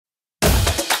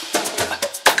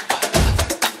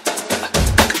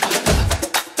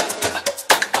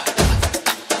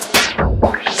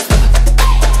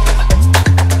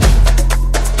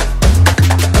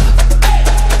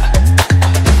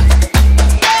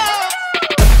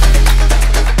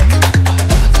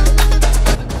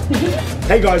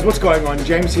Hey guys, what's going on?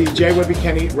 James here,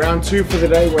 jwebbycaneat. Round 2 for the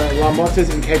day. We're at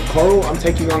LaMotta's in Cape Coral. I'm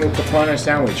taking on the Soprano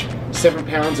sandwich. 7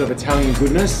 pounds of Italian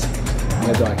goodness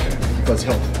and a Diet Coke. God's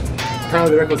health.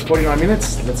 Apparently the record's 49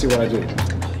 minutes. Let's see what I do.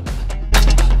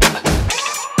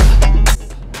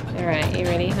 Alright, you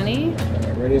ready, honey?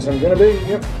 Ready as I'm gonna be,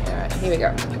 yep. Alright, here we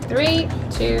go. 3,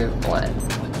 2, 1.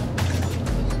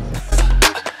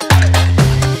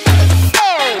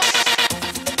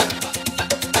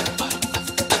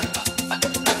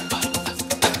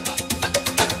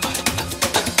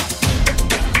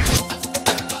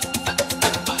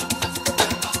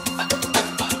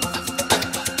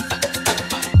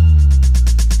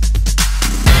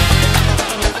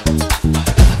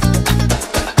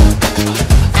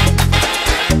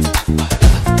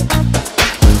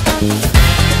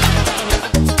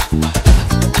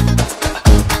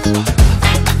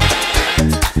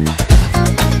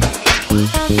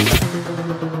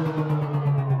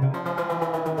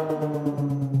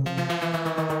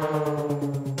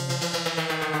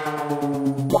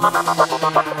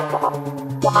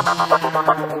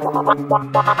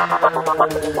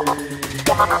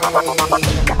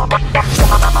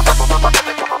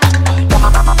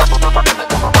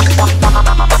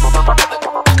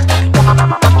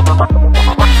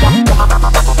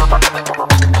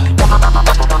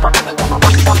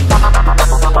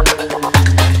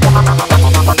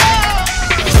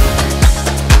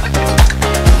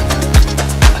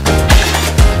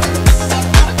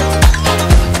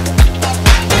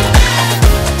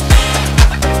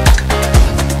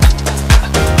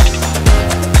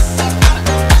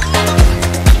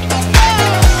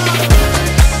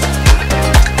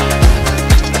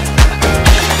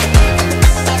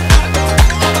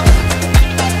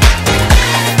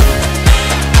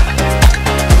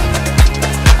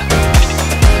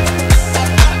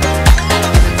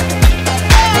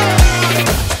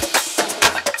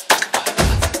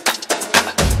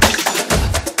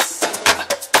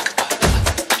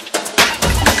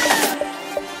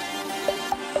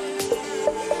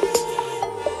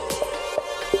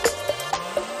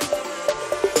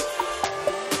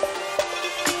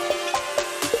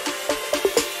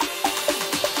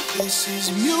 This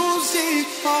is music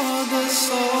for the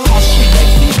soul.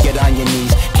 Please get on your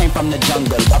knees. Came from the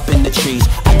jungle, up in the trees.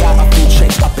 I got a few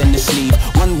tricks up in the sleeve.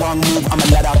 One wrong move, I'ma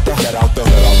let out the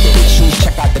big shoes,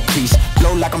 check out the crease.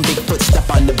 Blow like I'm Bigfoot, step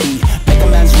on the beat. Make a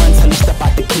man's run till he step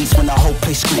out the cleats. When the whole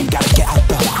place scream, gotta get out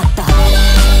the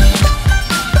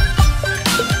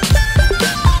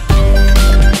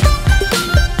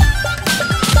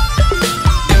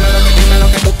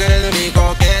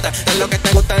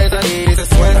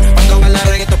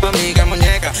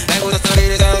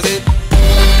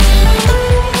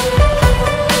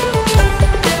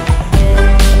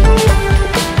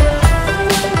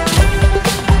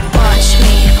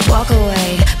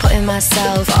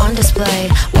myself on display.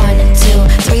 1, 2,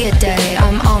 3 a day.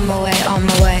 I'm on my way, on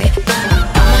my way.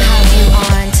 I'ma have you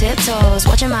on tiptoes,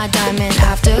 watching my diamond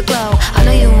afterglow. I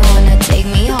know you wanna take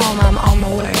me home. I'm on my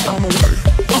way, on my way.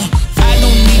 I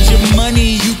don't need your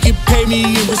money, you can pay me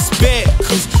in respect.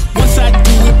 Cause once I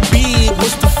do it big,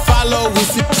 what's to follow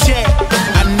is a check.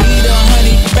 I need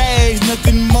 100 bags,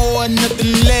 nothing more,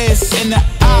 nothing less. And the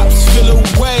ops feel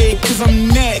away, cause I'm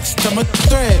next, I'm a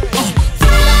threat.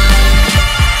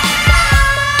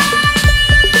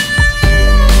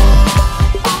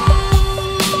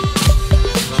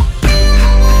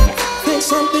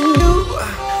 Something new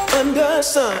under the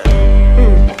sun.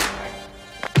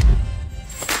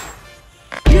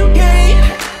 You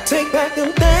can't take back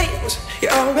them things you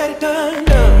already done.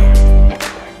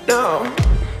 No.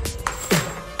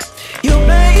 You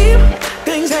blame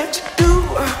things that you do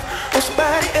on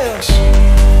somebody else.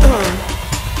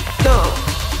 No.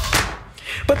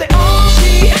 But they all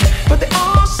see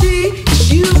that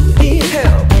you need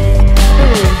help.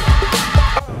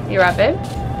 You right, babe?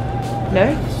 No?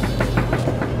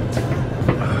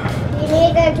 You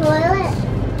need to go to the toilet?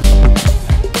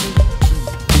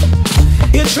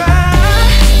 You try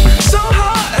so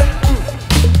hard,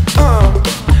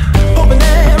 hoping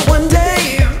that one day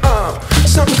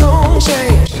something gon'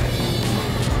 change.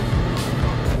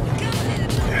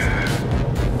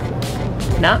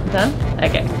 No? Done?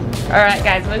 Okay. Alright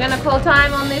guys, we're gonna call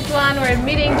time on this one. We're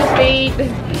admitting defeat.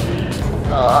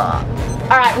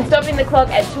 Alright, I'm stopping the clock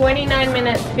at 29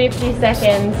 minutes 50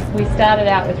 seconds. We started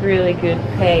out with really good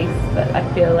pace, but I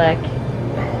feel like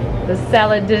the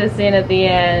salad did us in at the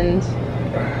end.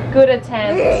 Good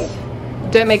attempt.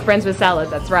 Don't make friends with salad,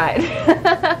 that's right.